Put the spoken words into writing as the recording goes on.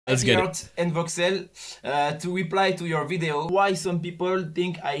Let's get it. And Voxel, to reply to your video, why some people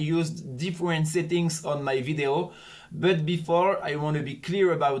think I used different settings on my video, but before I want to be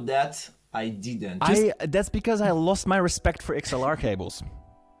clear about that, I didn't. That's because I lost my respect for XLR cables.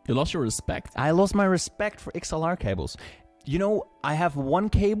 You lost your respect? I lost my respect for XLR cables. You know, I have one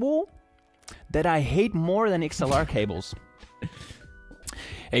cable that I hate more than XLR cables.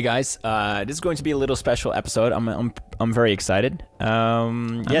 Hey guys, this is going to be a little special episode. I'm very excited.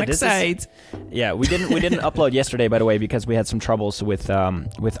 I'm excited. We didn't upload yesterday, by the way, because we had some troubles with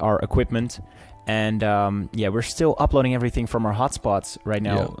our equipment, and yeah, we're still uploading everything from our hotspots right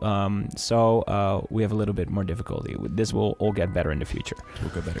now. Yeah. So we have a little bit more difficulty. This will all get better in the future. It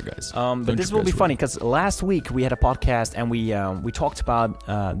will get better, guys. But this will be funny because last week we had a podcast and we talked about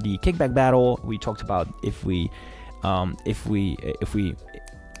the kickback battle. We talked about if we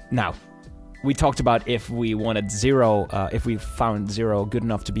talked about if we wanted zero, if we found zero good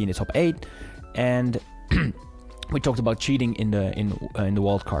enough to be in the top 8, and we talked about cheating in the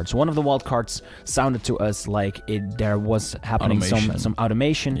wildcards. One of the wildcards sounded to us like there was happening some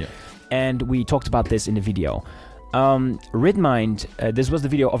automation, yeah. And we talked about this in the video. Rythmind, this was the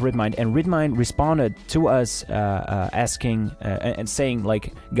video of Rythmind, and Rythmind responded to us asking and saying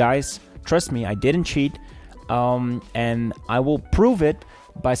like, guys, trust me, I didn't cheat, and I will prove it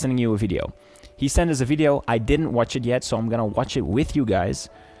by sending you a video. He sent us a video. I didn't watch it yet, so I'm gonna watch it with you guys,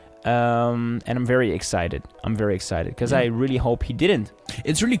 and I'm very excited. Because I really hope he didn't.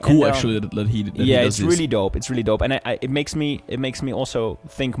 It's really cool, actually, that he does it's this. Really dope. It's really dope, and it makes me also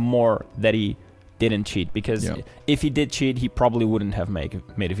think more that he didn't cheat, because if he did cheat, he probably wouldn't have made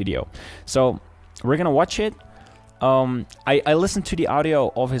a video. So we're gonna watch it. I listened to the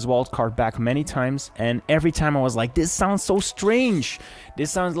audio of his wildcard back many times, and every time I was like, this sounds so strange. This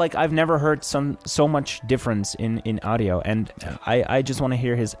sounds like I've never heard so much difference in audio, and I just want to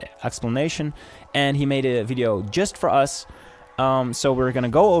hear his explanation. And he made a video just for us, so we're gonna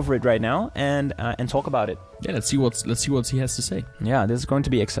go over it right now and talk about it. Yeah, let's see what he has to say. Yeah, this is going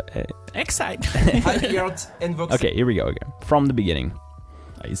to be exciting. Okay, here we go again from the beginning.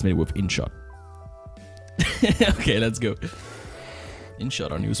 He's made with InShot. Okay, let's go.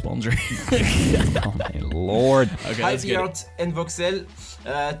 InShot, our new sponsor. Oh my lord. Okay, let's get it. And Voxel,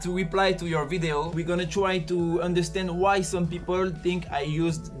 to reply to your video, we're gonna try to understand why some people think I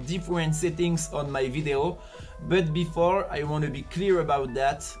used different settings on my video, but before I want to be clear about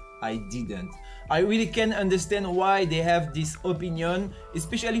that, I didn't. I really can understand why they have this opinion,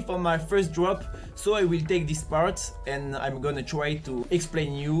 especially for my first drop, so I will take this part and I'm gonna try to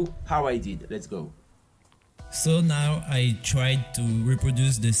explain you how I did. Let's go. So now I tried to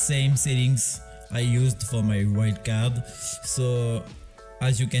reproduce the same settings I used for my wildcard. So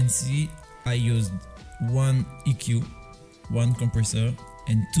as you can see, I used one EQ, one compressor,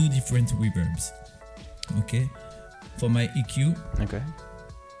 and 2 different reverbs. Okay, for my EQ, okay,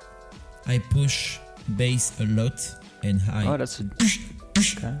 I push bass a lot and high. Oh, that's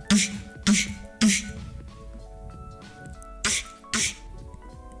okay.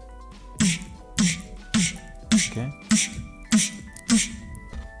 Okay.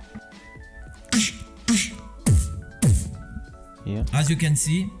 Yeah. As you can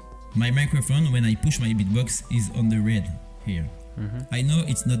see, my microphone, when I push my beatbox, is on the red here. I know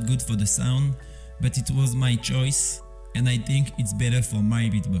it's not good for the sound, but it was my choice, and I think it's better for my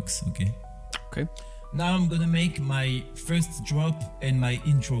beatbox. Okay. Okay. Now I'm gonna make my first drop and my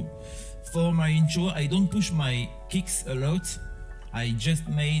intro. For my intro, I don't push my kicks a lot. I just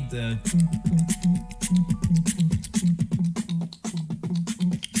made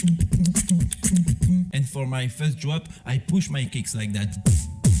and for my first drop, I push my kicks like that.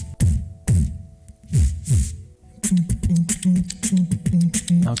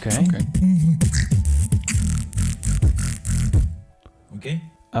 Okay. Okay.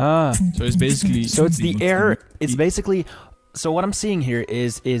 So it's basically. So it's the air. It's basically. So what I'm seeing here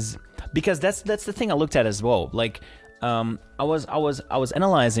is because that's the thing I looked at as well. Like. I was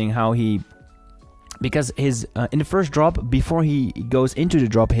analyzing how he, because his in the first drop, before he goes into the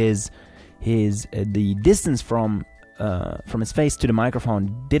drop, the distance from his face to the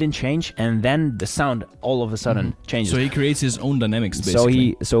microphone didn't change, and then the sound all of a sudden changes. So he creates his own dynamics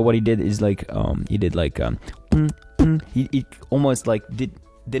basically. So what he did is like he almost like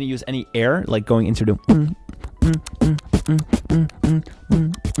didn't use any air, like going into the.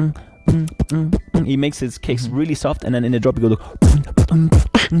 He makes his kicks really soft, and then in the drop he goes,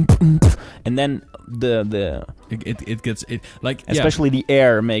 and then it gets like especially the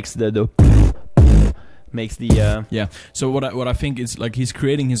air makes the yeah. So what I think is like he's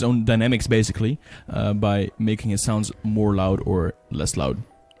creating his own dynamics basically by making his sounds more loud or less loud.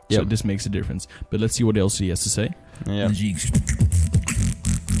 So this makes a difference. But let's see what else he has to say. Yeah.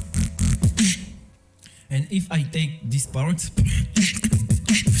 And if I take this part,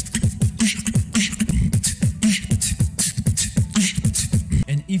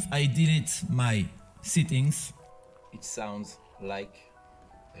 and if I delete my settings, It sounds like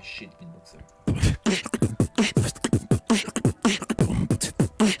a shit beatboxer.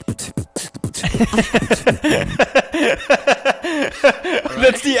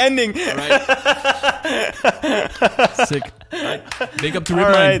 That's the ending. Sick. Big up to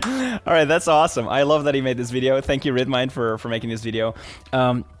Rythmind. All right, that's awesome. I love that he made this video. Thank you, Rythmind, for making this video.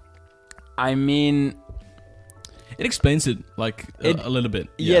 I mean, it explains it like a little bit.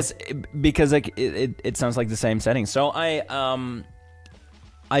 Yeah. Yes, because like it sounds like the same settings. So I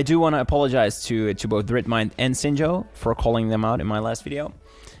do want to apologize to both Rythmind and Sinjo for calling them out in my last video.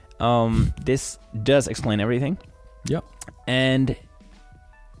 This does explain everything. Yeah. And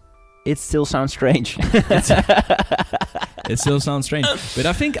it still sounds strange. It still sounds strange. But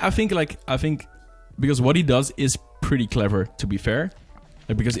I think because what he does is pretty clever, to be fair.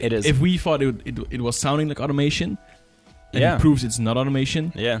 Because it is. If we thought it was sounding like automation, and it proves it's not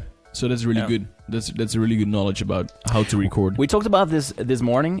automation. Yeah. So that's really good. That's a really good knowledge about how to record. We talked about this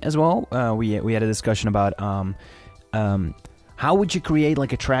morning as well. We had a discussion about how would you create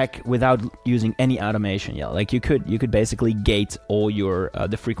like a track without using any automation? Yeah, like you could basically gate all your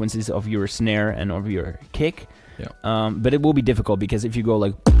the frequencies of your snare and of your kick. Yeah. But it will be difficult because if you go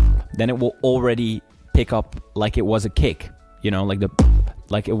like, then it will already pick up like it was a kick. You know,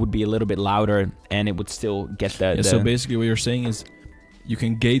 like it would be a little bit louder and it would still get the. Yeah, so basically, what you're saying is, you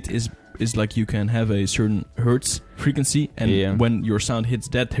can gate is like you can have a certain hertz frequency, and when your sound hits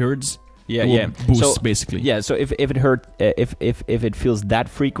that hertz. Boost, so, basically. Yeah, so if it feels that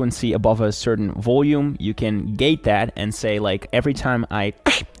frequency above a certain volume, you can gate that and say like every time I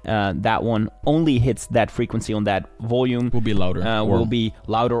that one only hits that frequency on that volume, will be louder,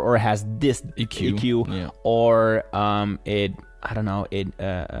 or has this EQ or it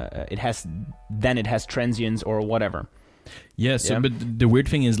has transients or whatever. Yes, but the weird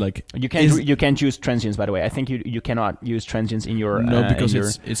thing is like you can't use transients. By the way, I think you cannot use transients in your because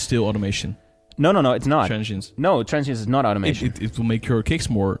it's still automation. No, it's not transients. No, transients is not automation. It will make your kicks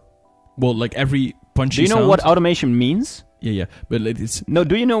more like every punchy. Do you know sound. what automation means? Yeah, but it's no.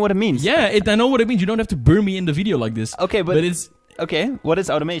 Do you know what it means? Yeah, I know what it means. You don't have to burn me in the video like this. Okay, but it's okay. What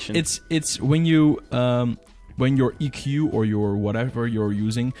is automation? It's when you when your EQ or your whatever you're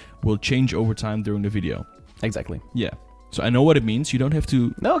using will change over time during the video. Exactly. Yeah. So I know what it means. You don't have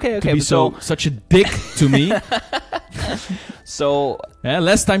to. Okay. To be such a dick to me. So. Yeah,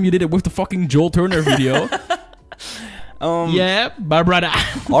 last time you did it with the fucking Joel Turner video. Yeah, my brother.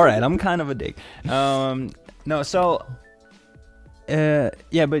 All right, I'm kind of a dick. No, so.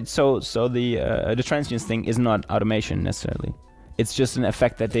 Yeah, but so the transients thing is not automation necessarily. It's just an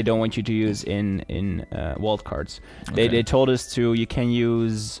effect that they don't want you to use in wildcards. Okay. They told us you can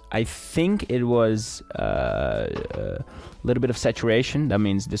use, I think it was a little bit of saturation. That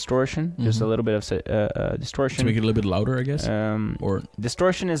means distortion. Just a little bit of distortion. To make it a little bit louder, I guess. Or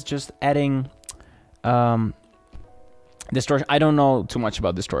distortion is just adding. Distortion. I don't know too much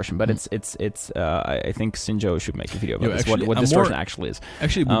about distortion, but it's. I think Sinjo should make a video about this. What distortion actually is.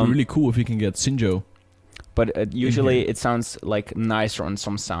 Actually, it would be really cool if we can get Sinjo. But usually it sounds like nicer on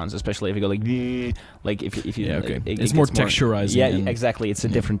some sounds, especially if you go like if you. Yeah, okay. It's more texturizing. Yeah, exactly. It's a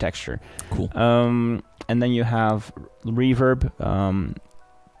different texture. Cool. And then you have reverb.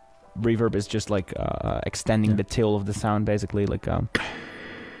 Reverb is just like extending the tail of the sound, basically. Like,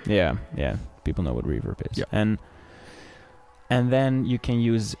 yeah. People know what reverb is. Yeah. And then you can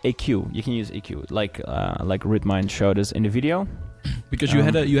use EQ. You can use EQ, like Rythmind showed us in the video. Because you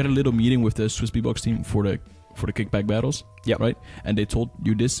had a little meeting with the Swiss BeatBox team for the kickback battles, right? And they told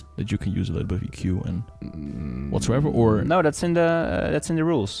you that you can use a little bit of EQ and whatsoever, or no, that's in the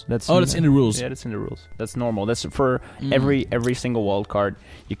rules. That's in the rules. Yeah, that's in the rules. That's normal. That's for every single wildcard.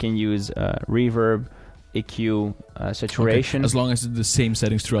 You can use reverb, EQ, saturation, as long as it's the same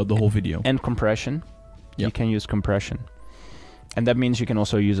settings throughout the whole video, and compression. Yep. You can use compression, and that means you can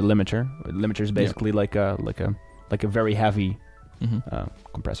also use a limiter. A limiter is basically like a very heavy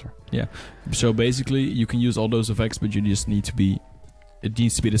compressor. Yeah. So basically, you can use all those effects, but you just need to be. It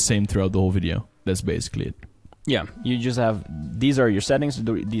needs to be the same throughout the whole video. That's basically it. Yeah. You just have these are your settings.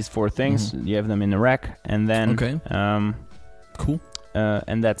 These 4 things. You have them in the rack, and then cool.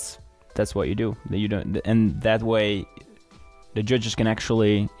 And that's what you do. You don't, and that way, the judges can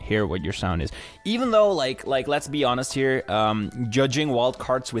actually hear what your sound is. Even though, like let's be honest here, judging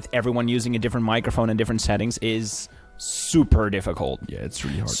wildcards with everyone using a different microphone and different settings is super difficult. Yeah, it's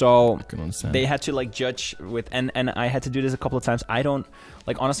really hard. So I can understand. they had to like judge with, and I had to do this a couple of times. I don't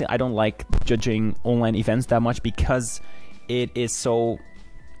like, honestly, I don't like judging online events that much because it is so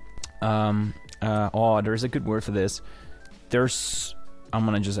there's a good word for this. I'm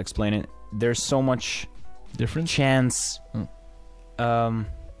gonna just explain it. There's so much different chance for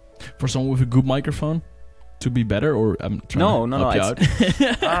someone with a good microphone to be better, or I'm trying to help you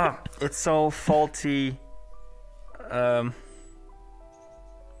out. It's so faulty. Man,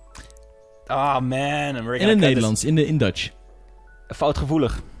 I'm in het Nederlands, in Dutch.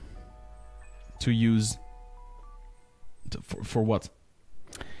 Foutgevoelig. To use for what?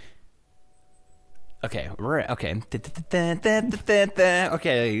 Okay,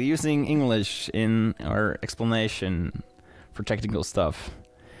 okay, using English in our explanation for technical stuff.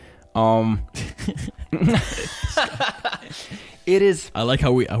 It is. I like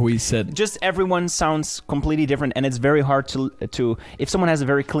how we said. Just everyone sounds completely different, and it's very hard to if someone has a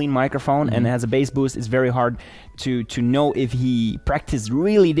very clean microphone and has a bass boost, it's very hard to know if he practiced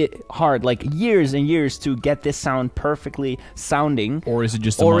really hard, like years and years, to get this sound perfectly sounding, or is it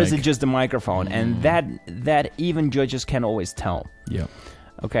just the microphone, and that even judges can always tell. Yeah.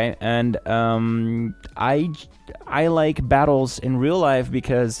 Okay, and I like battles in real life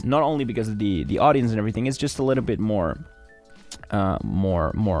because not only because of the audience and everything, it's just a little bit more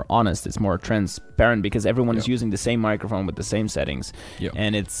honest. It's more transparent because everyone is using the same microphone with the same settings,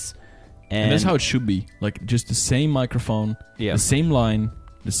 and that's how it should be. Like just the same microphone, the same line,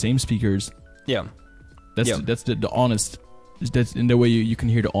 the same speakers. Yeah, that's the honest. That's in the way you can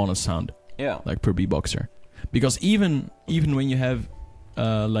hear the honest sound. Yeah, like per beatboxer, because even when you have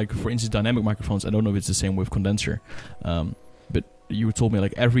like for instance dynamic microphones, I don't know if it's the same with condenser, but you told me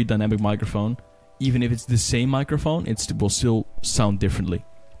like every dynamic microphone, even if it's the same microphone, it will still sound differently.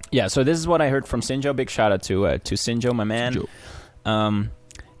 Yeah, so this is what I heard from Sinjo. Big shout out to Sinjo, my man.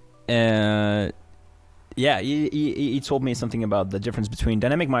 Yeah, he told me something about the difference between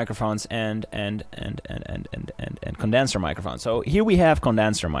dynamic microphones and condenser microphones. So here we have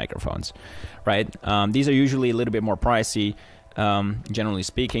condenser microphones, right? These are usually a little bit more pricey, generally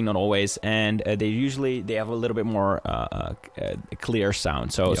speaking, not always, and they have a little bit more clear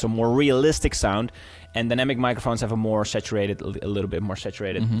sound, so more realistic sound. And dynamic microphones have a little bit more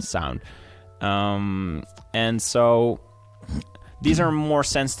saturated sound, and so these are more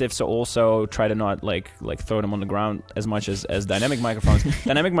sensitive. So also try to not like throw them on the ground as much as dynamic microphones.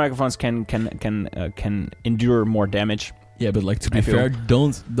 Dynamic microphones can endure more damage. Yeah, but like to be fair,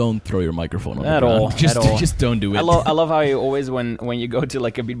 don't throw your microphone on at the ground. all. Just don't do it. I love how you always when you go to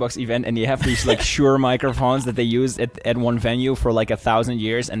like a beatbox event and you have these like Shure microphones that they use at one venue for like 1,000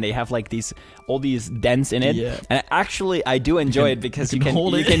 years, and they have like all these dents in it. Yeah. And actually, I do enjoy it because you can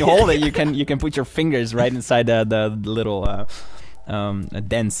hold it. You can put your fingers right inside the little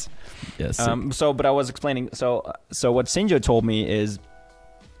dents. Yes. But I was explaining. So what Sinjo told me is,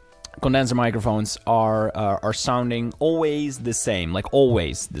 condenser microphones are sounding always the same, like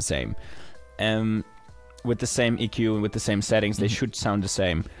always the same, with the same EQ and with the same settings. They should sound the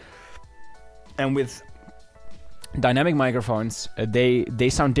same. And with dynamic microphones, they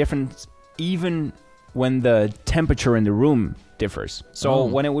sound different even when the temperature in the room differs. So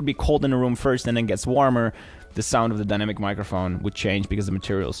when it would be cold in the room first and then gets warmer, the sound of the dynamic microphone would change because the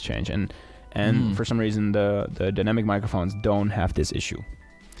materials change. And for some reason, the dynamic microphones don't have this issue.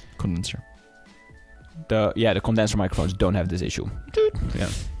 Condenser. The condenser microphones don't have this issue.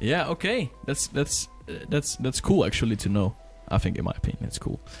 Yeah. Okay. That's cool actually to know. I think, in my opinion, it's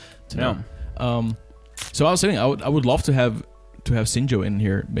cool to know. So I was saying I would love to have Sinjo in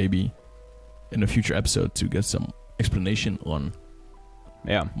here maybe in a future episode to get some explanation on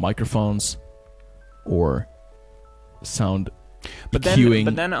microphones or sound EQing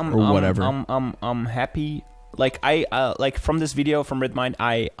or whatever. I'm happy. Like like from this video from Rythmind,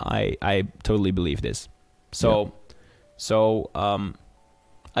 I totally believe this. So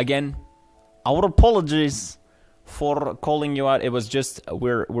again, our apologies for calling you out. It was just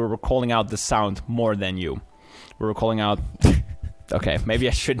we were calling out the sound more than you. We were calling out. Okay, maybe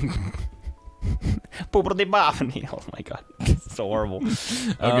I shouldn't. Oh my god, it's so horrible.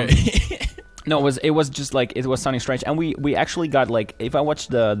 Okay. No, it was just like it was sounding strange, and we actually got like, if I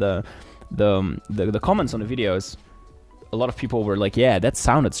watched the comments on the videos, a lot of people were like, yeah, that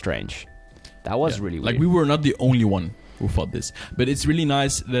sounded strange. That was really weird. Like, we were not the only one who thought this, but it's really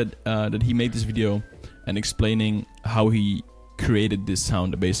nice that he made this video and explaining how he created this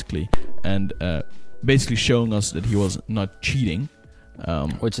sound basically, and basically showing us that he was not cheating,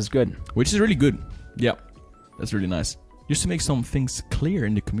 which is good. Which is really good. Yeah, that's really nice. just to make some things clear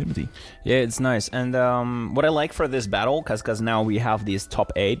in the community. Yeah, it's nice. And what I like for this battle, because now we have these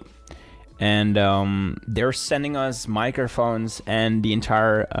top 8, and they're sending us microphones and the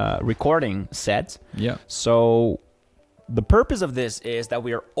entire recording set. Yeah. So the purpose of this is that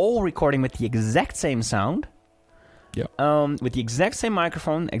we are all recording with the exact same sound. Yeah. With the exact same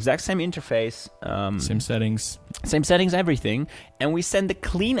microphone, exact same interface. Same settings. Same settings, everything. And we send the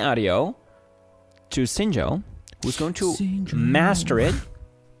clean audio to Sinjo, who's going to master it,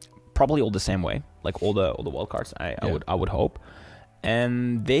 probably all the same way, like all the wildcards. I would hope,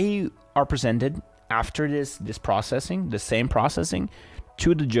 and they are presented after this processing, the same processing,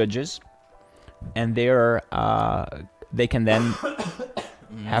 to the judges, and they can then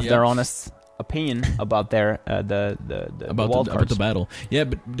have their honest opinion about their about the battle. Yeah,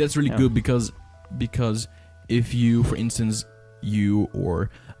 but that's really good because if you, for instance, you or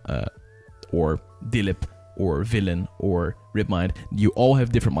Dilip or Villain or Rythmind, you all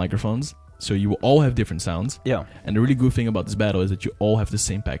have different microphones, so you will all have different sounds. Yeah. And the really good thing about this battle is that you all have the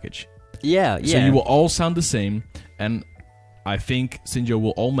same package. Yeah, So you will all sound the same, and I think Sinjo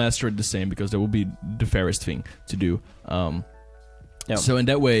will all master it the same because that will be the fairest thing to do. So in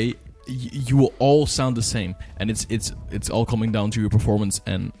that way, you will all sound the same, and it's all coming down to your performance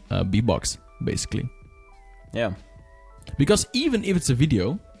and beatbox, basically. Yeah. Because even if it's a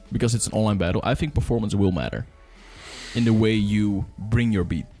video, because it's an online battle, I think performance will matter in the way you bring your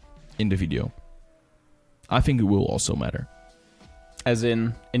beat in the video. I think it will also matter. As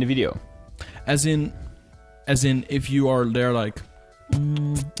in the video? As in if you are there like...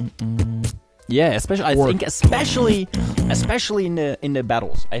 Yeah, especially in the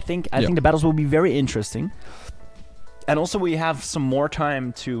battles. I think the battles will be very interesting. And also we have some more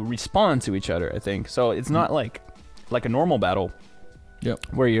time to respond to each other, I think. So it's not like a normal battle. Yep.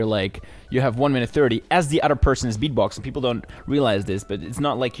 Where you're like, you have 1 minute 30 as the other person is beatboxing. People don't realize this, but it's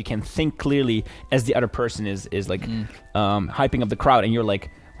not like you can think clearly as the other person is like hyping up the crowd, and you're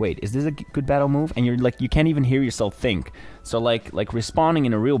like, wait, is this a good battle move? And you're like, you can't even hear yourself think. So like responding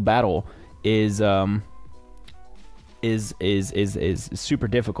in a real battle is super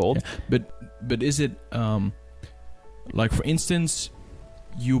difficult. Yeah. But is it like, for instance,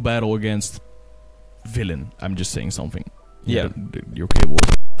 you battle against Villain? I'm just saying something. Yeah. Your cable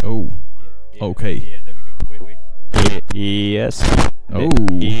is... Oh. Yeah, okay. Yeah, there we go. Wait. Yes. Oh.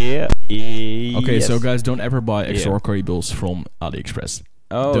 Yeah. Okay, so guys, don't ever buy XLR cables from AliExpress.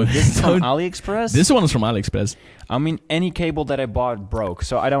 Oh, this is from AliExpress? This one is from AliExpress. I mean, any cable that I bought broke,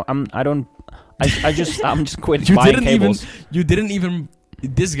 so I'm just quitting buying cables.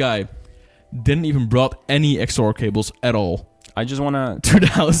 This guy didn't even brought any XLR cables at all. I just wanna to the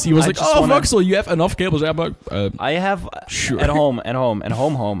house. He was like, "Oh, Voxel, you have enough cables." I'm like, I have sure. at home.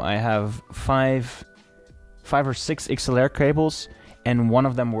 I have five or six XLR cables, and one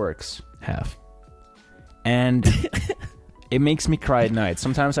of them works. Half. And it makes me cry at night.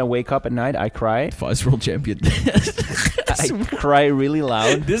 Sometimes I wake up at night, I cry. Vice world champion. I cry really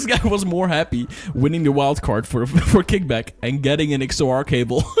loud. This guy was more happy winning the wild card for kickback and getting an XLR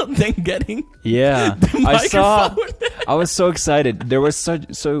cable than getting the microphone. I was so excited. There was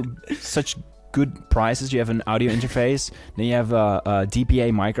such good prices. You have an audio interface, then you have a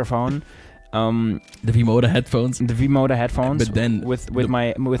DPA microphone, the V-Moda headphones. But then with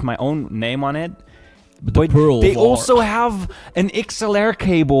my own name on it. But they also have an XLR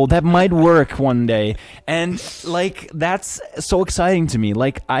cable that might work one day, and like that's so exciting to me.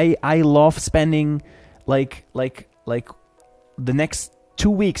 Like I love spending like the next 2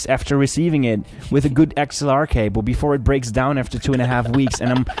 weeks after receiving it with a good XLR cable before it breaks down after 2.5 weeks,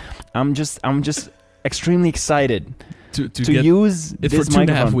 and I'm just extremely excited to use it this for 2.5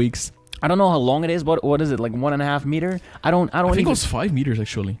 microphone. weeks. I don't know how long it is. What is it, like 1.5 meters? I think it was 5 meters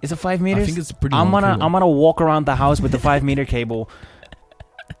actually. Is it 5 meters? I think it's pretty long. I'm gonna walk around the house with the 5 meter cable,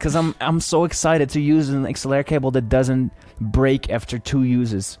 because I'm so excited to use an XLR cable that doesn't break after 2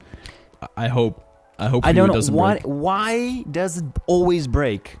 uses. I hope. I don't know it doesn't break. Why does it always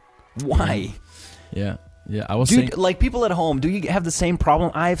break? Why? Yeah. Yeah, I was saying, like, people at home, do you have the same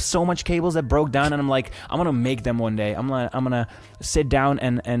problem? I have so much cables that broke down, and I'm like, I'm gonna make them one day. I'm gonna sit down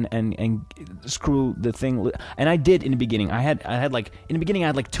and screw the thing. And I did in the beginning. I had like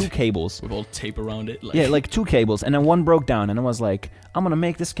 2 cables with all tape around it. Yeah, like 2 cables, and then one broke down, and I was like, I'm gonna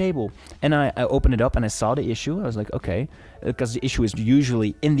make this cable. And I opened it up, and I saw the issue. I was like, okay, because the issue is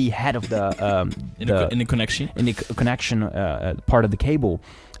usually in the head of the in the connection part of the cable.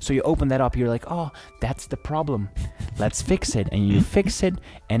 So you open that up, you're like, oh, that's the problem. Let's fix it. And you fix it,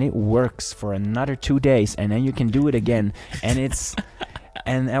 and it works for another 2 days, and then you can do it again. And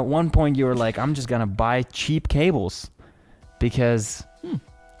and at one point you were like, I'm just gonna buy cheap cables. because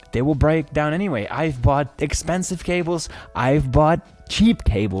they will break down anyway. I've bought expensive cables, I've bought cheap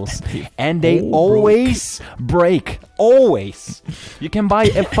cables, and they always break. Always. You can buy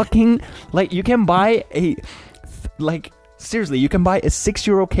a fucking, like, you can buy a, like, seriously, you can buy a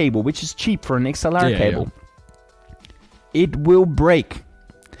 €6 cable, which is cheap for an XLR cable. It will break.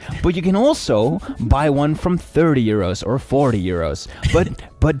 But you can also buy one from €30 or €40.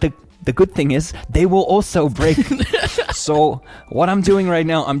 But the good thing is they will also break. So what I'm doing right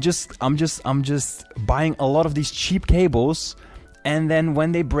now, I'm just buying a lot of these cheap cables, and then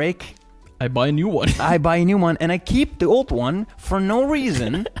when they break, I buy a new one. I buy a new one, and I keep the old one for no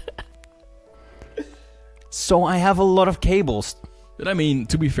reason. So I have a lot of cables. But I mean,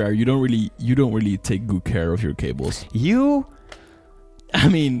 to be fair, you don't really take good care of your cables. I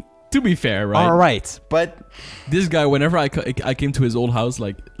mean, to be fair, right? All right, but this guy, whenever I came to his old house,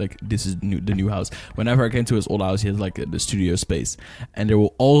 like this is the new house. Whenever I came to his old house, he had like the studio space, and there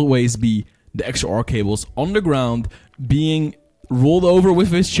will always be the XLR cables on the ground, being rolled over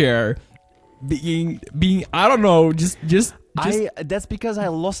with his chair, being I don't know, just. That's because I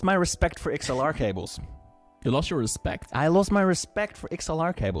lost my respect for XLR cables. You lost your respect? I lost my respect for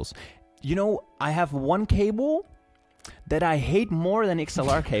XLR cables. You know, I have one cable that I hate more than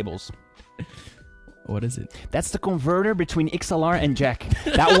XLR cables. What is it? That's the converter between XLR and jack.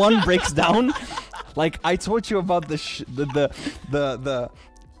 That one breaks down. Like I told you about the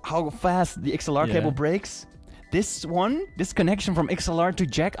how fast the XLR cable breaks. This connection from XLR to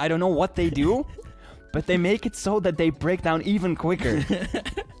jack, I don't know what they do, but they make it so that they break down even quicker.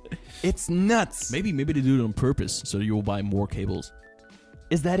 It's nuts. Maybe they do it on purpose, so you'll buy more cables.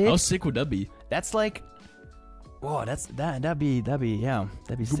 Is that it? How sick would that be? That's like, whoa, that'd be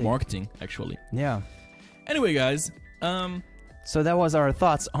good sick. Marketing, actually. Yeah. Anyway, guys, so that was our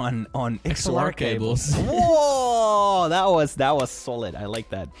thoughts on XLR cables. Whoa, that was solid. I like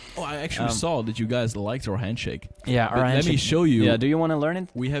that. Oh, I actually saw that you guys liked our handshake. Yeah, our handshake. Let me show you. Yeah, do you want to learn it?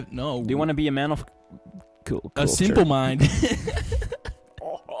 We have no. Do you want to be a man of a simple mind?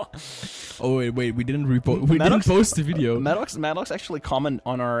 Oh wait, we didn't repost. We didn't post the video. Maddox actually commented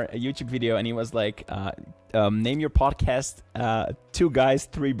on our YouTube video, and he was like, "Name your podcast, 2 Guys,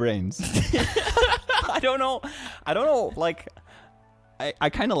 3 Brains." I don't know. Like, I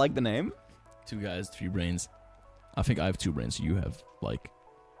kind of like the name. 2 Guys, 3 Brains. I think I have 2 brains. You have like,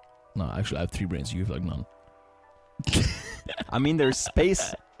 no, actually I have 3 brains. You have like none. I mean, there's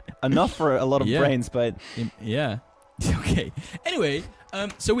space enough for a lot of brains, but yeah. Okay. Anyway,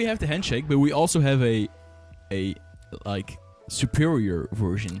 so we have the handshake, but we also have a like superior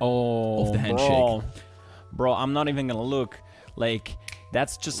version of the handshake. Bro, I'm not even gonna look. Like,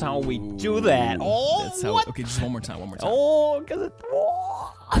 that's just how we do that. Oh, that's how. Okay, just one more time. Oh, because it.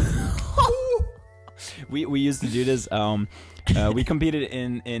 We used to do this. We competed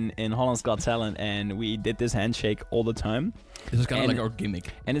in Holland's Got Talent, and we did this handshake all the time. This was kind of like our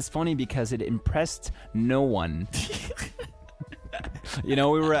gimmick. And it's funny because it impressed no one. You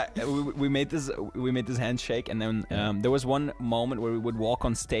know, we made this handshake, and then there was one moment where we would walk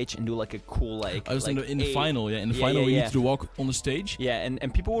on stage and do like a cool like. I was in the final, In the final, we needed to walk on the stage. Yeah,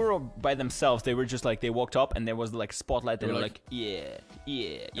 and people were by themselves. They were just like, they walked up, and there was like spotlight. They were like, yeah.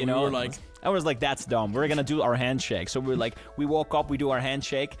 You know, we were like, I was like, that's dumb. We're gonna do our handshake. So we're like, we walk up, we do our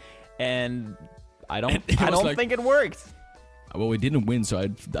handshake, and I don't think it worked. Well, we didn't win, so I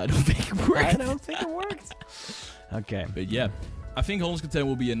don't think it worked. I don't think it worked. Okay, but yeah. I think Holland's Got Talent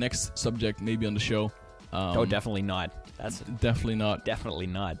will be a next subject, maybe on the show. Oh, definitely not. That's definitely not. Definitely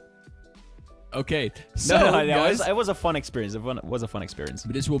not. Okay, so guys, it was a fun experience. It was a fun experience.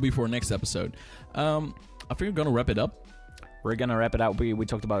 But this will be for next episode. I think we're gonna wrap it up. We're gonna wrap it up. We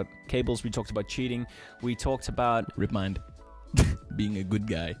talked about cables. We talked about cheating. We talked about Rythmind, being a good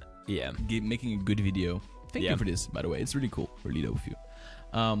guy. Yeah, making a good video. Thank you for this, by the way. It's really cool. Really dope of you.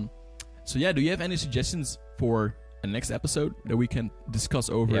 So yeah, do you have any suggestions for a next episode that we can discuss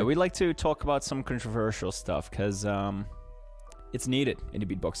over? Yeah, we'd like to talk about some controversial stuff, because it's needed in the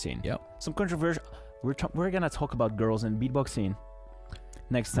beatbox scene. Yeah, some controversial. We're gonna talk about girls in the beatbox scene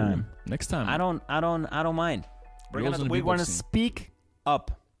next time. Next time. I don't mind. We're gonna speak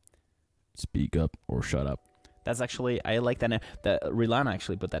up. Speak up or shut up. That's actually, I like that name. Rilana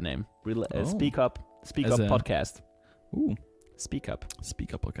actually put that name. Speak up podcast. Ooh. Speak up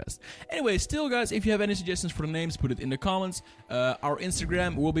podcast. Anyway, still guys, if you have any suggestions for the names, put it in the comments. Our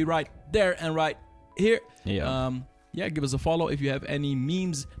Instagram will be right there and right here. Yeah. Give us a follow. If you have any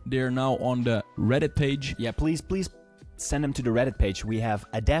memes, they're now on the Reddit page. Yeah, please send them to the Reddit page. We have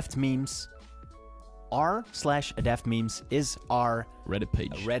Adapt Memes. r/Adapt Memes is our Reddit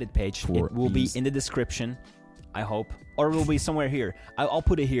page. It will be in the description, I hope. or it will be somewhere here. I'll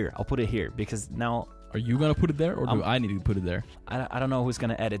put it here. I'll put it here because now. Are you gonna put it there, or do I need to put it there? I don't know who's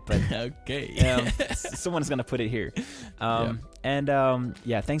gonna edit, but okay, someone's gonna put it here. And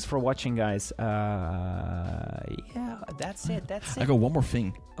yeah, thanks for watching, guys. Yeah, that's it. That's it. I got one more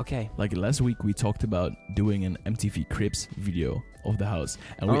thing. Okay. Like last week, we talked about doing an MTV Cribs video of the house,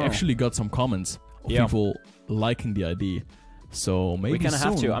 and we actually got some comments of people liking the idea. So maybe we're gonna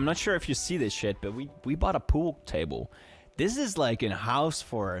have to. I'm not sure if you see this shit, but we bought a pool table. This is like a house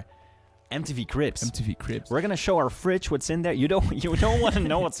for MTV Cribs. MTV Cribs. We're gonna show our fridge. What's in there? You don't want to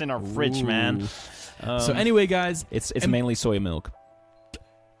know what's in our fridge, man. So anyway, guys, it's mainly soy milk.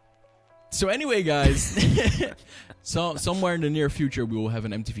 So anyway, guys, so somewhere in the near future we will have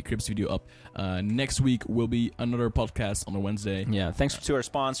an MTV Cribs video up. Next week will be another podcast on a Wednesday. Yeah, thanks to our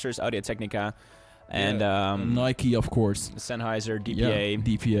sponsors, Audio Technica. And Nike, of course. Sennheiser, DPA. Yeah,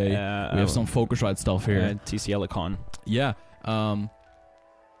 DPA. We have some Focusrite stuff here. TCL Icon. Yeah.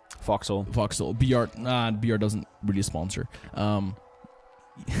 Voxel. BR. BR doesn't really sponsor.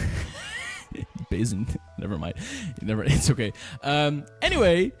 Basing. Never mind. It's okay.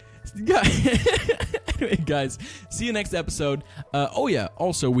 Anyway, guys, see you next episode. Oh yeah.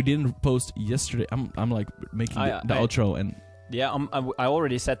 Also, we didn't post yesterday. I'm like making the outro and. Yeah, I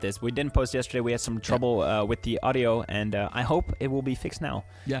already said this. We didn't post yesterday. We had some trouble with the audio, and I hope it will be fixed now.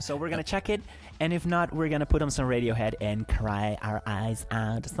 Yeah. So we're gonna check it, and if not, we're gonna put on some Radiohead and cry our eyes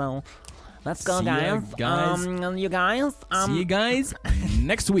out. So let's go, guys. You guys. See you guys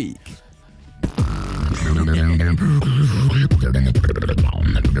next week.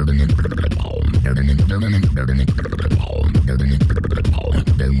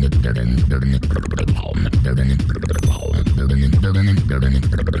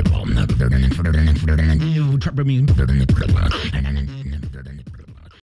 You trap me.